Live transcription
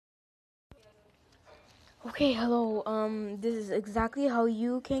Okay, hello. This is exactly how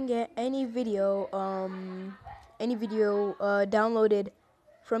you can get any video, downloaded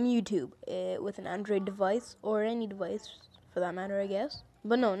from YouTube with an Android device or any device for that matter, I guess.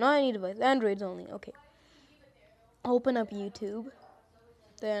 But no, not any device. Androids only. Okay. Open up YouTube,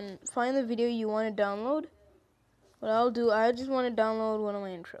 then find the video you want to download. What I'll do, I just want to download one of my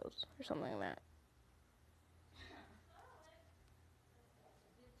intros or something like that.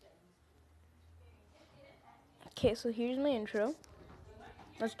 Okay, so here's my intro.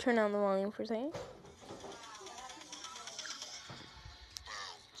 Let's turn down the volume for a second.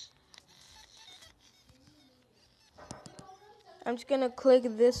 I'm just gonna click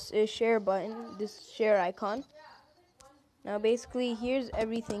this share button, this share icon. Now basically here's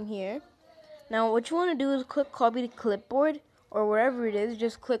everything here. Now what you want to do is click copy to clipboard or wherever it is,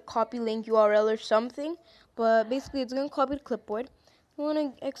 just click copy link URL or something. But basically it's gonna copy to clipboard. You want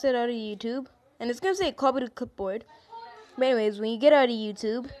to exit out of YouTube and it's gonna say copy to clipboard. But anyways, when you get out of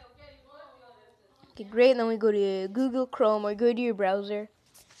YouTube, okay, great, then we go to Google Chrome or go to your browser.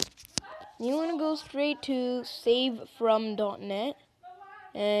 You want to go straight to savefrom.net.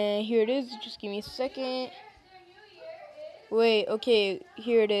 And here it is. Just give me a second. Wait, okay,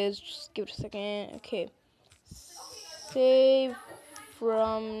 here it is. Just give it a second. Okay.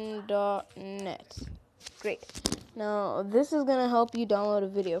 Savefrom.net. Great. Now, this is going to help you download a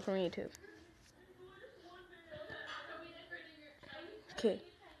video from YouTube. Okay,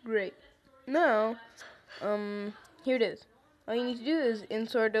 great. Now, here it is. All you need to do is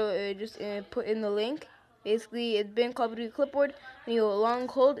insert, put in the link. Basically, it's been copied to the clipboard. When you go long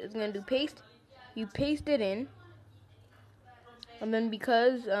hold, it's going to do paste. You paste it in. And then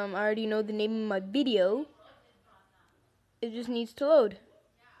because I already know the name of my video, it just needs to load.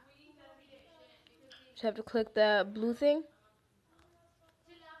 Just have to click that blue thing.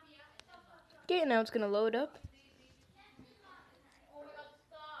 Okay, now it's going to load up.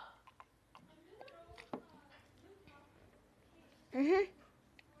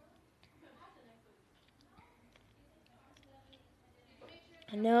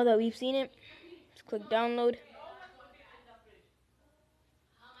 And now that we've seen it, just click download.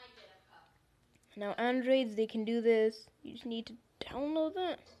 Now Androids, they can do this. You just need to download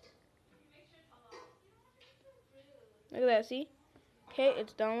that. Look at that, see? Okay,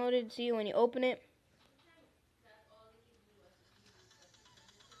 it's downloaded. See, when you open it,